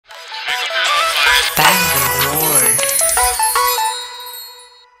Bangalore.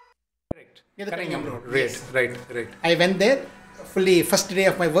 Right. I went there, fully first day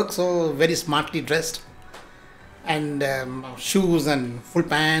of my work, so very smartly dressed, and shoes and full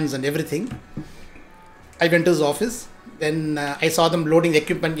pants and everything. I went to his office. Then I saw them loading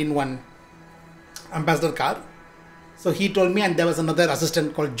equipment in one ambassador car. So he told me, and there was another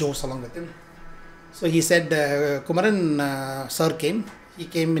assistant called Jose along with him. So he said, Kumaran sir came. He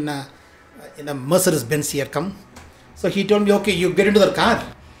came in a Mercedes Benz. He had come. So he told me, okay, you get into the car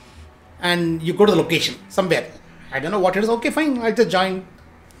and you go to the location somewhere. I don't know what it is. Okay, fine. I'll just join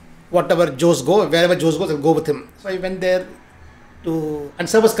whatever Jose go. Wherever Jose goes, I'll go with him. So I went there and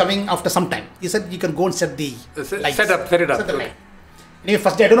sir was coming after some time. He said, you can go and set the lights. Set it up. Set the light. Anyway,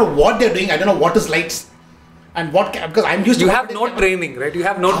 first day, I don't know what they're doing. I don't know what is lights. And what, because I'm used to... You have no training, right? You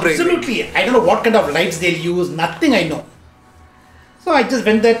have no training. Absolutely. I don't know what kind of lights they'll use. Nothing I know. So I just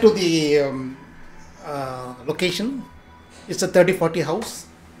went there to the location. It's a 30-40 house.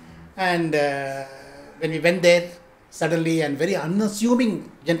 And when we went there, suddenly a very unassuming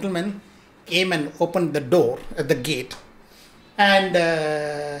gentleman came and opened the door at the gate.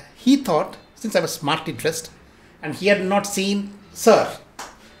 And he thought, since I was smartly dressed, and he had not seen sir.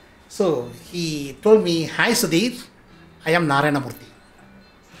 So he told me, hi Sudhir, I am Narayana Murthy.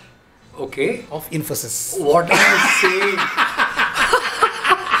 Okay. Of INFOSYS. What are you saying?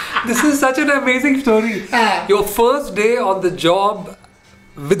 This is such an amazing story. Your first day on the job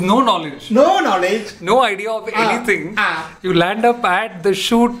with no knowledge. No knowledge. No idea of anything. You land up at the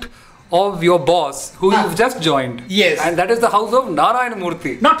shoot of your boss who you've just joined. Yes. And that is the house of Narayana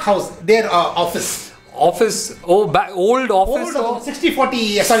Murthy. Not house, their office. Office, old office. Old,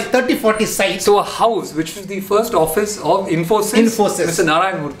 30-40 sites. So a house, which was the first office of INFOSYS. Mr.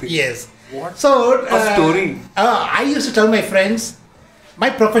 Narayana Murthy. Yes. What so, a story. I used to tell my friends, my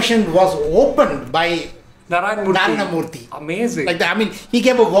profession was opened by Narayana Murthy. Amazing. Like that. I mean, he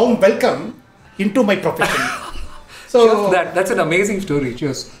gave a warm welcome into my profession. So that's an amazing story.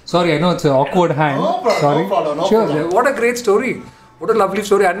 Cheers. Sorry, I know it's an awkward hand. No problem. Sorry. No Cheers. problem. What a great story. What a lovely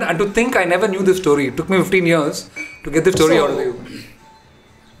story. And to think I never knew this story. It took me 15 years to get this story out of you.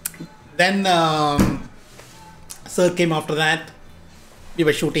 Then sir came after that. We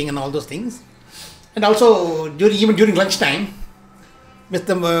were shooting and all those things. And also, even during lunchtime,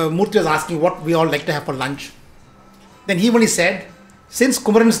 Mr. Murthy was asking what we all like to have for lunch. Then he only said, since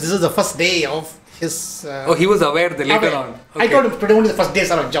Kumaran's, this is the first day of his... he was aware later on. Okay. I told him today only the first day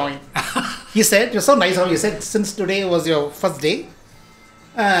sir of joined. He said, it was so nice how you said, since today was your first day,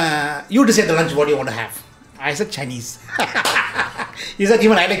 you decide the lunch what you want to have. I said Chinese. He said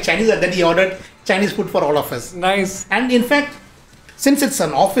even I like Chinese, and then he ordered Chinese food for all of us. Nice. And in fact, since it's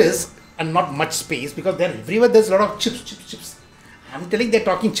an office and not much space, because there everywhere there's a lot of chips. I'm telling they're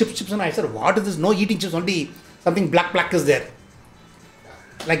talking chips, and I said, what is this? No eating chips, only something black is there.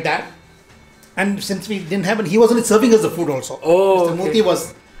 Like that. And since we didn't have it, he was only serving us the food also. Oh, Mr. Murthy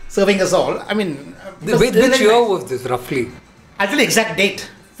was serving us all. I mean, which year was this roughly? I'll tell you the exact date.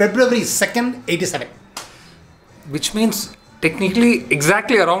 February 2nd, 87. Which means technically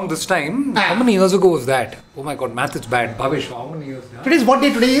exactly around this time. How many years ago was that? Oh my god, math is bad. Bhavesh, how many years? Today's what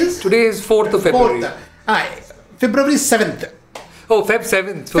day today is? Today is 4th of February. 4th. February 7th. Oh, Feb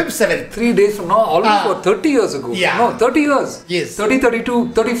 7th. So Feb 7th. 3 days from now, almost 30 years ago. Yeah. No, 30 years. Yes. 30, 32,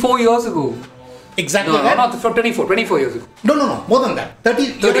 34 years ago. Exactly. No, not 24 years ago. No, more than that.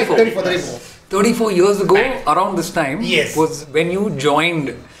 34. 34 years ago, around this time, yes, was when you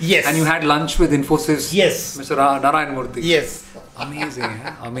joined. Yes. And you had lunch with INFOSYS. Yes. Mr. Narayana Murthy. Yes. Amazing.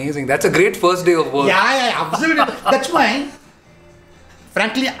 Amazing. That's a great first day of work. Yeah, absolutely. That's why,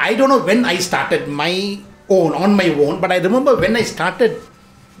 frankly, I don't know when I started on my own, but I remember when I started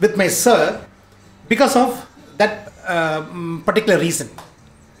with my sir because of that particular reason.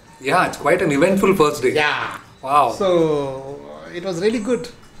 Yeah, it's quite an eventful first day. Yeah. Wow. So it was really good.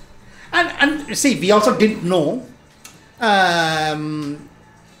 And see, we also didn't know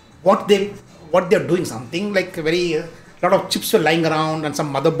what they're doing. Something like a lot of chips were lying around and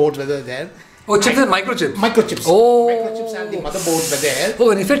some motherboards were there. Oh, chips and microchips. Microchips. Oh. Microchips and the motherboards were there. Oh,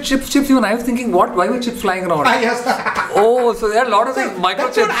 when you said chips, even I was thinking, why were chips flying around? Yes. Oh, so there are a lot of these microchips.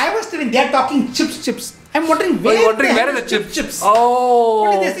 That's what I was telling. They're talking chips. I'm wondering where. Where are the chips? Oh.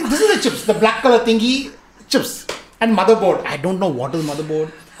 What is this? This is the chips. The black color thingy chips and motherboard. I don't know what is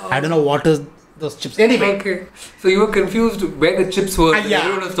motherboard. I don't know what is those chips. Anyway. Okay. So you were confused where the chips were. Yeah.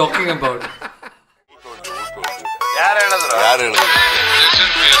 Everyone was talking about.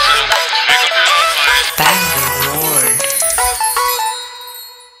 Bangalore.